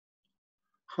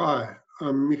Hi,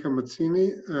 I'm Miha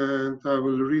Mazzini, and I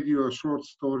will read you a short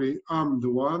story, I'm the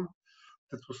One,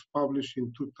 that was published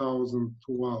in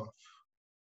 2012.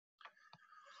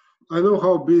 I know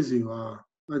how busy you are.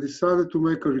 I decided to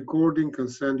make a recording and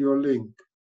send you a link.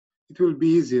 It will be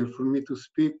easier for me to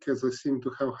speak as I seem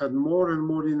to have had more and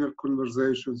more inner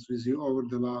conversations with you over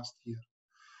the last year,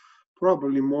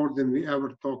 probably more than we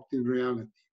ever talked in reality.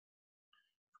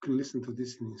 You can listen to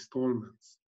this in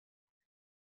installments.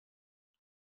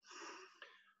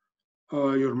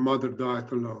 Your mother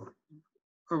died alone.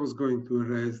 I was going to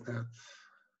erase that,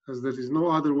 as there is no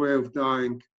other way of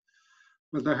dying,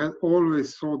 but I had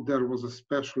always thought there was a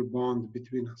special bond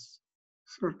between us.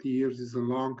 30 years is a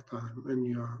long time, and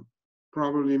you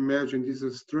probably imagine this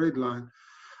as a straight line,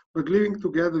 but living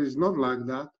together is not like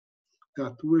that. There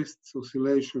are twists,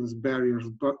 oscillations, barriers,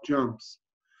 but jumps.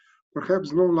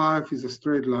 Perhaps no life is a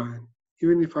straight line,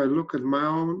 even if I look at my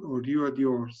own or you at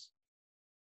yours.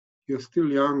 You're still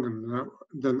younger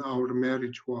than our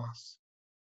marriage was.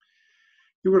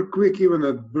 You were quick even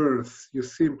at birth. You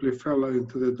simply fell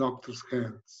into the doctor's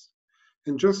hands.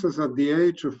 And just as at the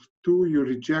age of 2 you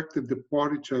rejected the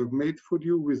porridge I've made for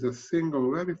you with a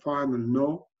single very final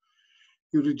no,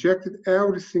 you rejected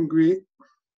everything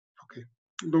okay,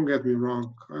 don't get me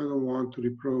wrong, I don't want to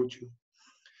reproach you.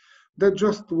 That's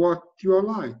just what you are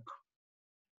like.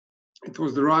 It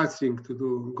was the right thing to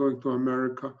do, going to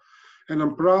America, and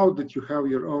I'm proud that you have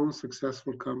your own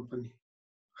successful company.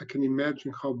 I can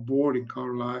imagine how boring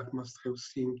our life must have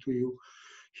seemed to you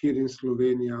here in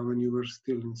Slovenia when you were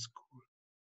still in school.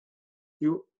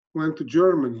 You went to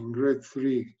Germany in grade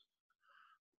 3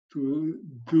 to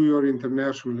do your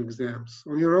international exams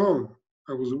on your own.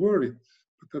 I was worried,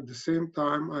 but at the same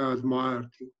time, I admired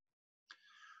you.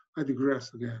 I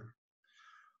digress again.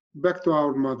 Back to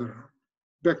our mother.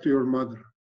 Back to your mother.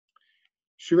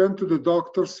 She went to the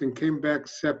doctors and came back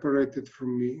separated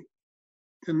from me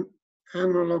and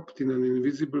enveloped in an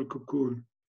invisible cocoon.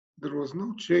 There was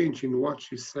no change in what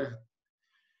she said.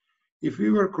 If we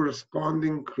were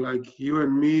corresponding like you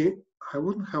and me, I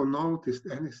wouldn't have noticed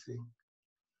anything.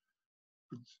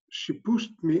 But she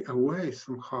pushed me away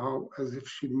somehow as if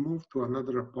she'd moved to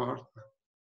another apartment.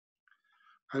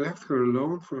 I left her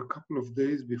alone for a couple of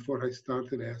days before I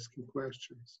started asking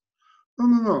questions.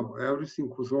 No,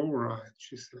 everything was all right,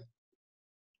 she said.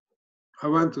 I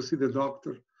went to see the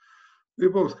doctor. We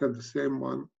both had the same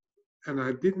one, and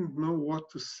I didn't know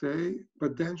what to say,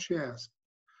 but then she asked,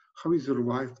 "How is your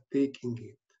wife taking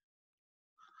it?"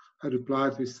 I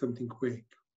replied with something quick.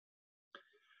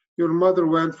 "Your mother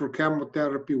went for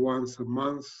chemotherapy once a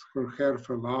month, her hair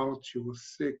fell out, she was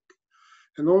sick,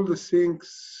 and all the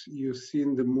things you see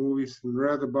in the movies and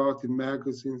read about in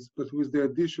magazines, but with the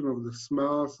addition of the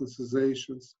smells and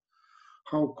sensations,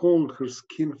 how cold her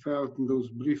skin felt in those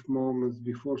brief moments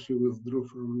before she withdrew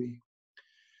from me.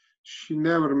 She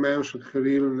never mentioned her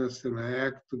illness, and I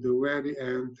acted to the very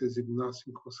end as if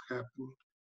nothing was happening.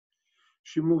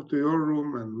 She moved to your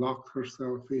room and locked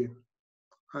herself in.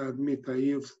 I admit I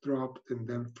eavesdropped and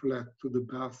then fled to the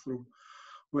bathroom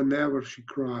whenever she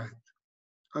cried.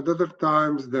 At other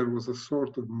times there was a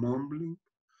sort of mumbling,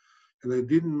 and I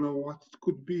didn't know what it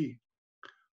could be.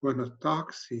 When a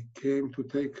taxi came to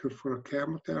take her for a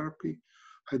chemotherapy,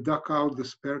 I dug out the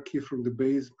spare key from the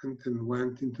basement and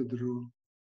went into the room.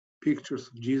 Pictures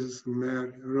of Jesus and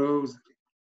Mary, rosary.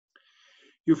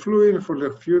 You flew in for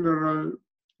the funeral,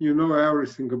 you know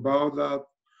everything about that,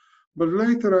 but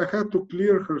later I had to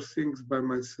clear her things by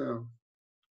myself.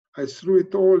 I threw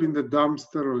it all in the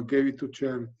dumpster or gave it to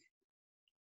charity.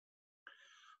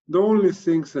 The only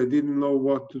things I didn't know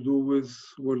what to do with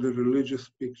were the religious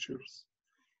pictures.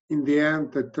 In the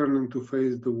end, I turned them to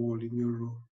face the wall in your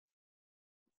room.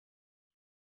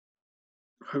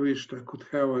 I wished I could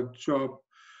have a job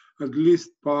at least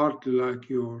partly like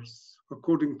yours.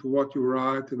 According to what you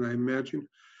write, and I imagine,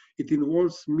 it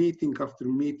involves meeting after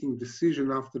meeting,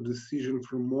 decision after decision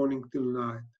from morning till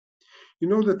night. You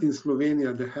know that in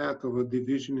Slovenia, the head of a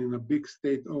division in a big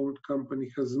state-owned company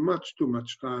has much too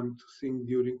much time to think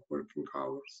during working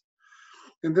hours.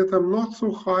 And that I'm not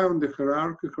so high on the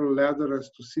hierarchical ladder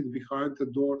as to sit behind a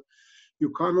door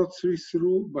you cannot see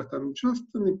through, but I'm just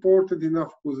an important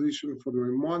enough position for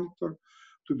my monitor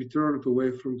to be turned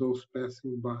away from those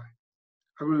passing by.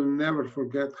 I will never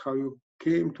forget how you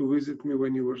came to visit me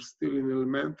when you were still in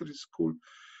elementary school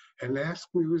and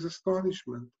asked me with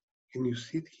astonishment, "Can you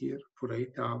sit here for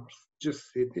 8 hours,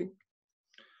 just sitting?"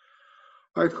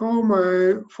 At home,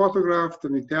 I photographed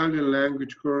an Italian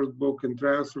language course book and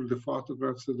transferred the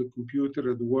photographs to the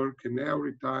computer at work, and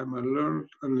every time I learned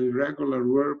an irregular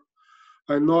verb,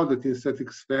 I nodded in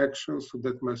satisfaction so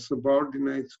that my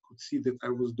subordinates could see that I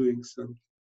was doing something.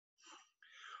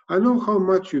 I know how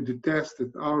much you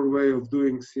detested our way of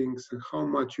doing things and how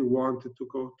much you wanted to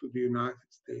go to the United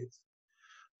States.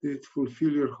 Did it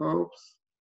fulfill your hopes?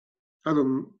 I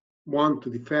don't want to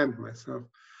defend myself,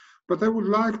 but I would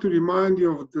like to remind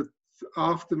you of that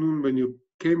afternoon when you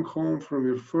came home from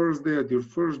your first day at your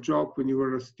first job when you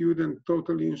were a student,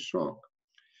 totally in shock.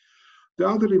 The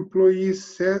other employees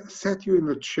sat you in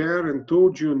a chair and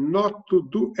told you not to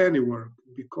do any work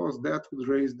because that would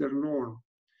raise their norm.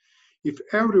 If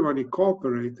everyone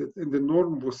cooperated and the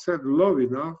norm was set low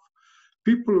enough,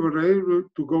 people were able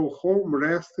to go home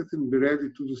rested and be ready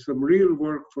to do some real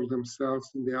work for themselves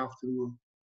in the afternoon.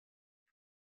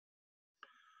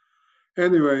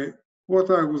 Anyway,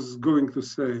 what I was going to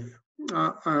say,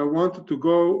 I wanted to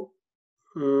go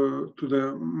to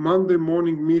the Monday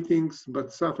morning meetings,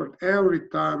 but suffered every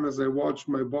time as I watched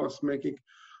my boss making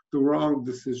the wrong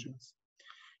decisions.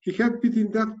 He had been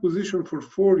in that position for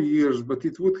 4 years, but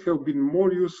it would have been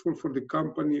more useful for the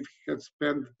company if he had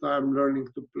spent the time learning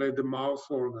to play the mouse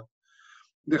organ.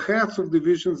 The heads of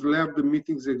divisions left the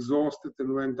meetings exhausted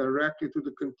and went directly to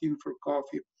the canteen for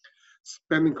coffee,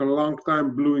 spending a long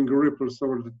time blowing ripples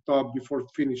over the top before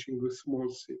finishing with small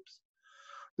sips.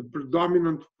 The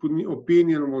predominant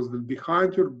opinion was that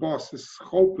behind your boss's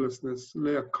hopelessness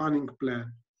lay a cunning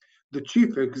plan. The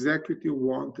chief executive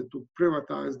wanted to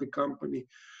privatize the company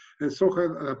and so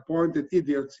had appointed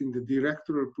idiots in the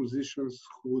directorial positions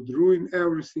who would ruin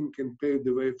everything and pave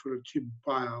the way for a cheap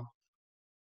buyout.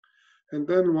 And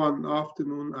then one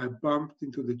afternoon, I bumped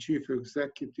into the chief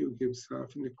executive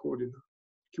himself in the corridor.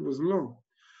 He was alone,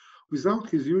 without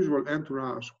his usual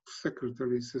entourage of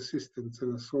secretaries, assistants,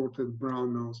 and assorted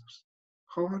brown nosers.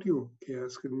 "How are you?" he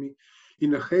asked me.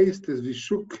 In a haste, as we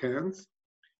shook hands,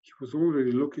 he was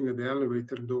already looking at the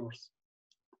elevator doors.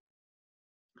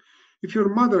 "If your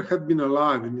mother had been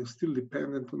alive and you still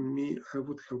dependent on me, I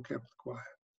would have kept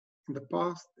quiet. In the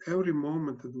past, every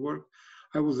moment at work,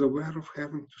 I was aware of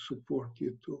having to support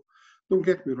you too. Don't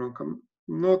get me wrong, I'm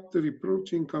not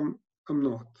reproaching, I'm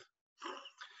not."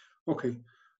 Okay,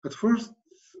 at first,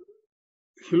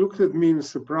 he looked at me in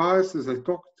surprise as I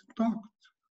talked and talked.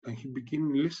 Then he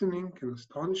began listening in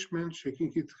astonishment,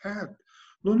 shaking his head.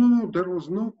 No, there was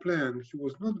no plan. He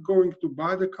was not going to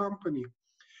buy the company.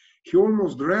 He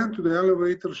almost ran to the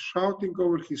elevator, shouting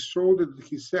over his shoulder that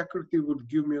his secretary would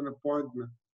give me an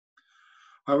appointment.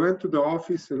 I went to the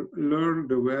office and learned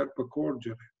the verb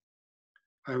cordially.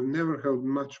 I've never held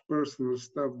much personal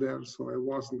stuff there, so I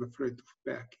wasn't afraid of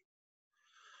packing.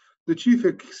 The chief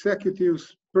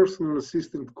executive's personal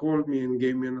assistant called me and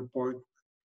gave me an appointment.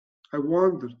 I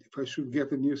wondered if I should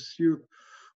get a new suit,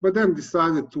 but then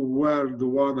decided to wear the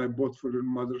one I bought for your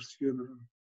mother's funeral.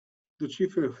 The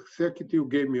chief executive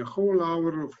gave me a whole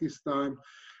hour of his time,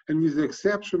 and with the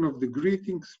exception of the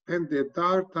greeting, spent the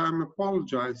entire time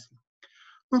apologizing.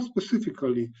 Not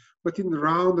specifically, but in a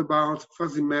roundabout,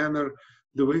 fuzzy manner,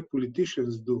 the way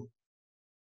politicians do.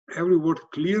 Every word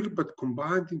clear but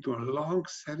combined into a long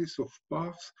series of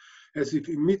puffs, as if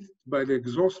emitted by the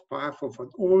exhaust pipe of an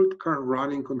old car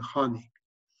running on honey.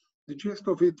 The gist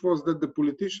of it was that the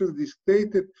politicians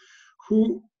dictated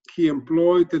who he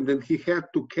employed, and then he had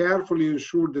to carefully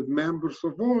ensure that members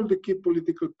of all the key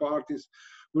political parties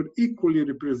were equally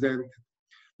represented.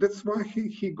 That's why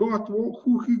he got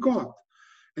who he got.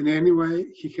 And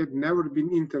anyway, he had never been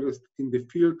interested in the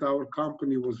field our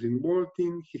company was involved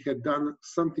in. He had done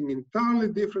something entirely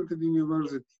different at the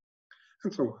university,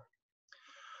 and so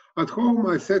on. At home,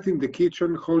 I sat in the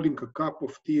kitchen holding a cup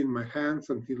of tea in my hands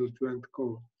until it went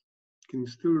cold. Can you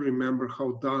still remember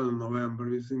how dull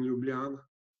November is in Ljubljana?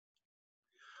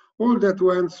 All that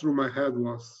went through my head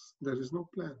was, there is no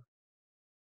plan.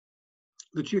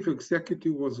 The chief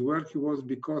executive was where he was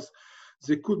because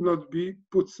they could not be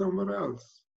put somewhere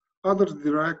else. Other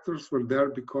directors were there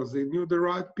because they knew the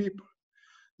right people.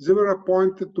 They were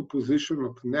appointed to positions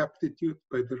of ineptitude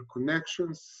by their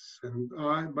connections, and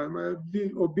I by my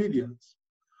obedience.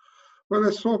 When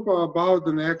I saw about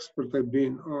an expert I've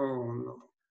been, oh no,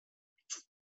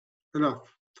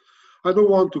 enough. I don't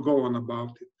want to go on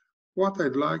about it. What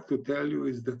I'd like to tell you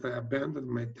is that I abandoned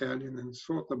my Italian and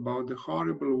thought about the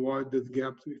horrible void that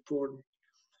gaped before me.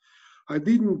 I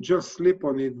didn't just sleep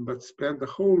on it, but spent a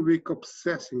whole week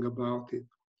obsessing about it,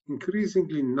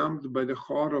 increasingly numbed by the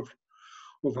horror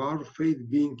of our fate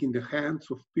being in the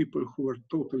hands of people who were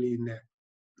totally inept.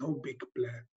 No big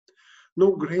plan,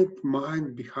 no great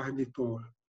mind behind it all,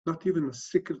 not even a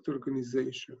secret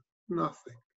organization,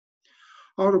 nothing.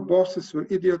 Our bosses were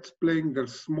idiots playing their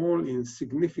small,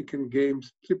 insignificant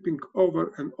games, tripping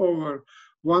over and over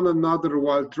one another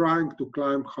while trying to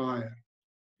climb higher.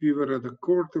 We were at a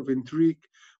court of intrigue,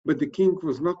 but the king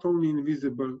was not only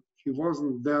invisible, he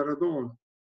wasn't there at all.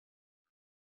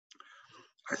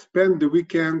 I spent the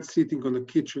weekend sitting on a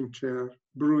kitchen chair,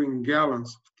 brewing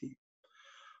gallons of tea.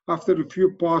 After a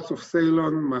few pots of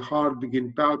Ceylon, my heart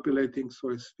began palpitating,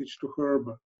 so I switched to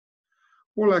herbal.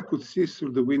 All I could see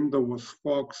through the window was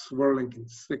fog swirling in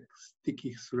thick,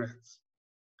 sticky threads.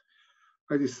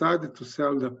 I decided to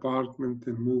sell the apartment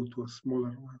and move to a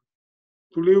smaller one,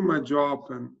 to leave my job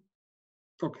and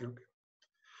okay.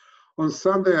 On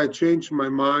Sunday, I changed my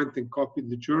mind and copied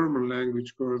the German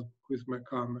language course with my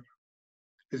camera.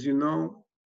 As you know,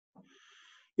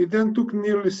 it then took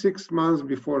nearly 6 months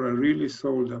before I really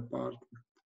sold the apartment.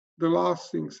 The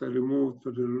last things I removed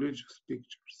were the religious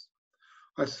pictures.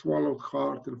 I swallowed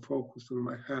hard and focused on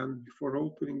my hand before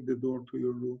opening the door to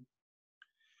your room.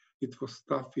 It was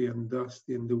stuffy and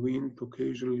dusty, and the wind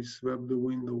occasionally swept the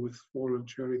window with fallen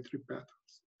cherry tree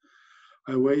petals.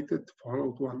 I waited,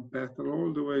 followed one petal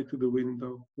all the way to the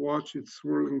window, watched it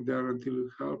swirling there until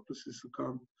it helplessly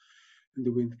succumbed, and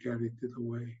the wind carried it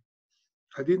away.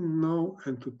 I didn't know,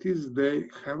 and to this day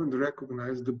haven't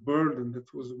recognized the burden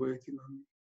that was waiting on me.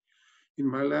 In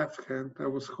my left hand, I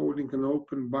was holding an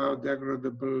open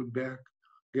biodegradable bag,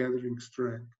 gathering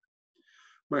strength.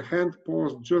 My hand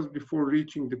paused just before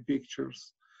reaching the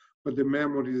pictures, but the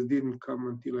memories didn't come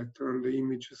until I turned the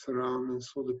images around and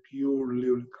saw the pure,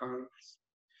 lively colors.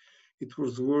 It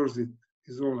was worth it,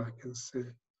 is all I can say.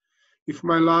 If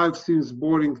my life seems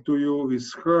boring to you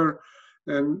with her,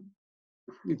 then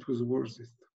it was worth it.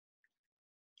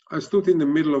 I stood in the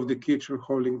middle of the kitchen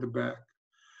holding the bag.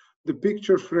 The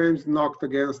picture frames knocked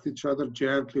against each other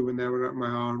gently whenever my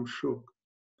arm shook.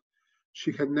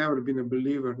 She had never been a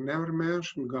believer, never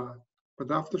mentioned God,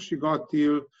 but after she got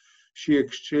ill, she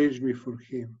exchanged me for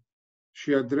him.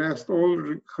 She addressed all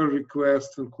her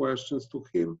requests and questions to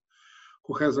him,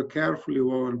 who has a carefully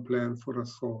woven plan for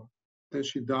us all. Then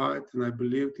she died, and I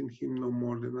believed in him no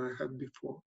more than I had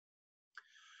before.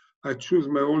 I chose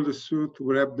my oldest suit,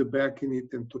 wrapped the bag in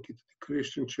it, and took it to the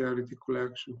Christian charity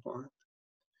collection point.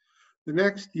 The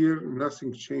next year,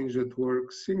 nothing changed at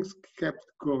work. Things kept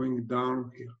going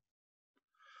downhill.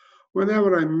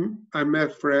 Whenever I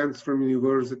met friends from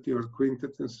university or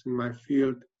acquaintances in my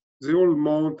field, they all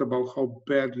moaned about how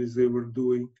badly they were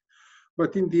doing.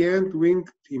 But in the end,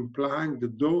 winked, implying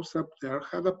that those up there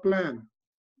had a plan.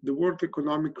 The world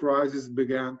economic crisis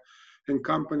began, and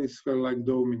companies fell like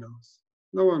dominoes.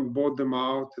 No one bought them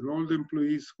out, and all the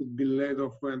employees who'd been laid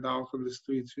off went out on the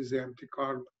streets with empty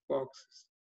cardboard boxes.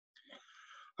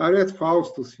 I read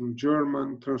Faustus in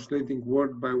German, translating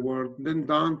word by word, then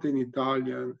Dante in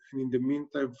Italian, and in the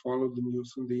meantime followed the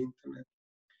news on the internet,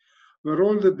 where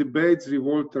all the debates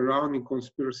revolved around in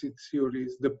conspiracy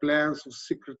theories, the plans of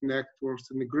secret networks,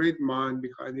 and the great mind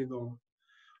behind it all.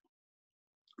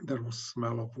 There was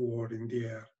smell of war in the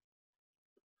air.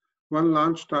 One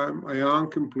lunchtime, a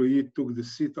young employee took the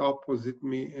seat opposite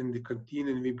me in the canteen,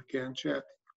 and we began chatting.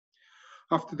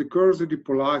 After the cursory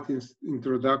polite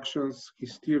introductions, he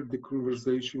steered the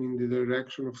conversation in the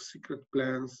direction of secret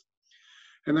plans.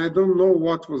 And I don't know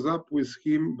what was up with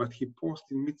him, but he paused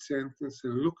in mid-sentence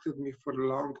and looked at me for a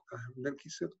long time. Then he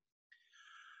said,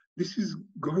 "This is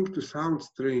going to sound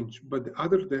strange, but the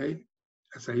other day,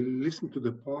 as I listened to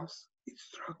the pause, it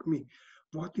struck me,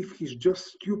 what if he's just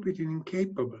stupid and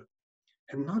incapable?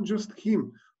 And not just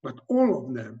him, but all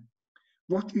of them.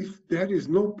 What if there is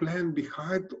no plan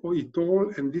behind it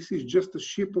all and this is just a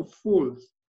ship of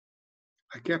fools?"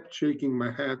 I kept shaking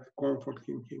my head,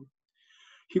 comforting him.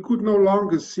 He could no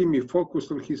longer see me,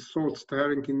 focused on his thoughts,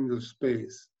 staring into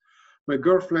space. My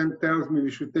girlfriend tells me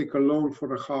we should take a loan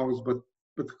for a house, but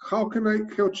how can I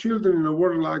have children in a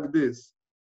world like this?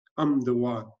 "I'm the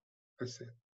one," I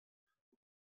said.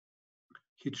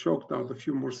 He choked out a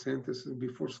few more sentences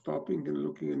before stopping and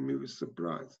looking at me with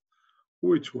surprise.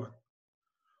 "Which one?"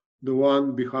 "The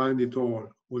one behind it all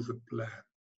was a plan.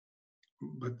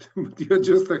 But you're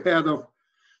just ahead of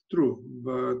true,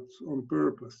 but on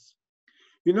purpose.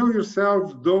 You know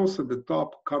yourself, those at the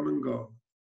top come and go.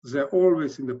 They're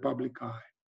always in the public eye.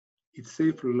 It's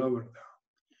safer lower down.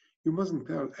 You mustn't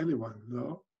tell anyone,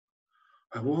 though."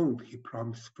 "I won't," he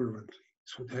promised fervently.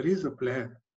 "So there is a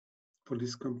plan for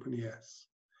this company, yes.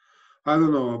 I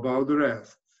don't know about the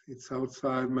rest. It's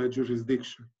outside my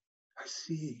jurisdiction." "I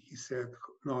see," he said,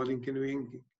 nodding and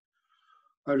winking.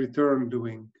 I returned the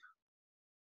wink.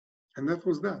 And that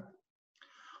was that.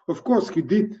 Of course, he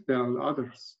did tell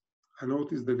others. I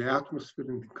noticed that the atmosphere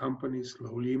in the company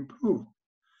slowly improved.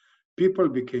 People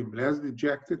became less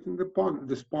dejected and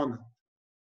despondent.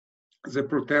 They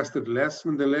protested less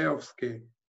when the layoffs came.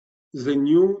 They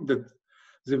knew that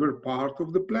they were part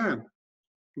of the plan.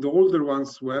 The older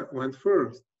ones went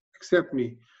first. Except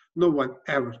me, no one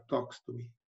ever talks to me.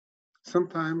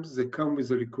 Sometimes they come with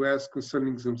a request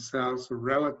concerning themselves or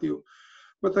relative,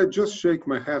 but I just shake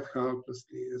my head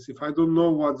helplessly, as if I don't know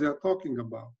what they are talking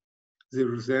about. They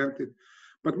resent it,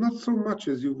 but not so much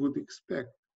as you would expect.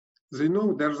 They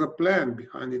know there's a plan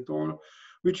behind it all,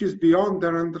 which is beyond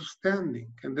their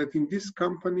understanding, and that in this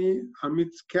company, I'm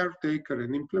its caretaker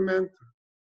and implementer.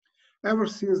 Ever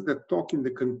since that talk in the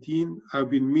canteen,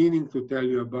 I've been meaning to tell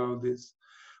you about this,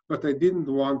 but I didn't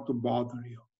want to bother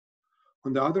you.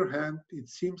 On the other hand, it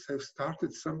seems I've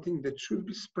started something that should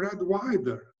be spread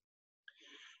wider.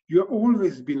 You have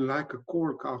always been like a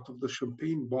cork out of the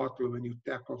champagne bottle when you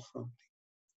tackle something.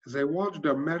 As I watched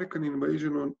the American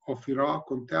invasion of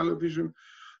Iraq on television,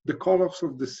 the collapse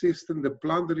of the system, the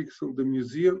plunderings of the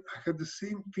museum, I had the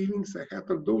same feelings I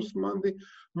had at those Monday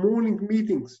morning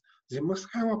meetings. They must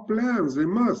have a plan, they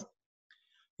must.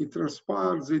 It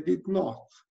transpired they did not.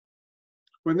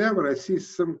 Whenever I see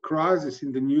some crisis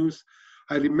in the news,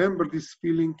 I remember this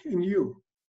feeling in you.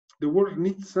 The world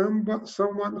needs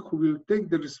someone who will take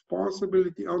the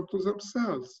responsibility onto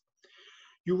themselves.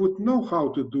 You would know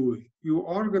how to do it. You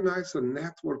organize a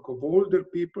network of older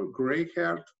people,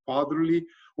 gray-haired, fatherly,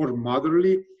 or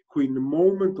motherly, who in a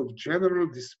moment of general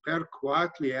despair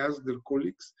quietly ask their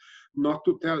colleagues not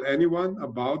to tell anyone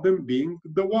about them being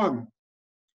the one.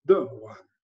 The one.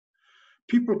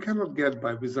 People cannot get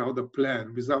by without a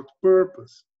plan, without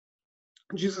purpose.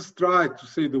 Jesus tried to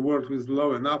say the word with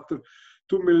love, and after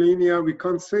 2 millennia, we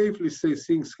can't safely say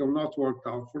things have not worked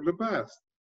out for the best.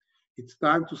 It's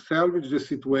time to salvage the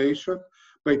situation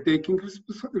by taking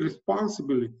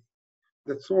responsibility.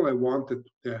 That's all I wanted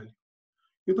to tell you.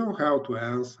 You don't have to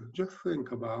answer, just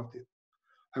think about it.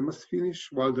 I must finish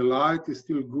while the light is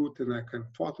still good and I can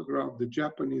photograph the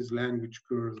Japanese language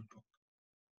course book.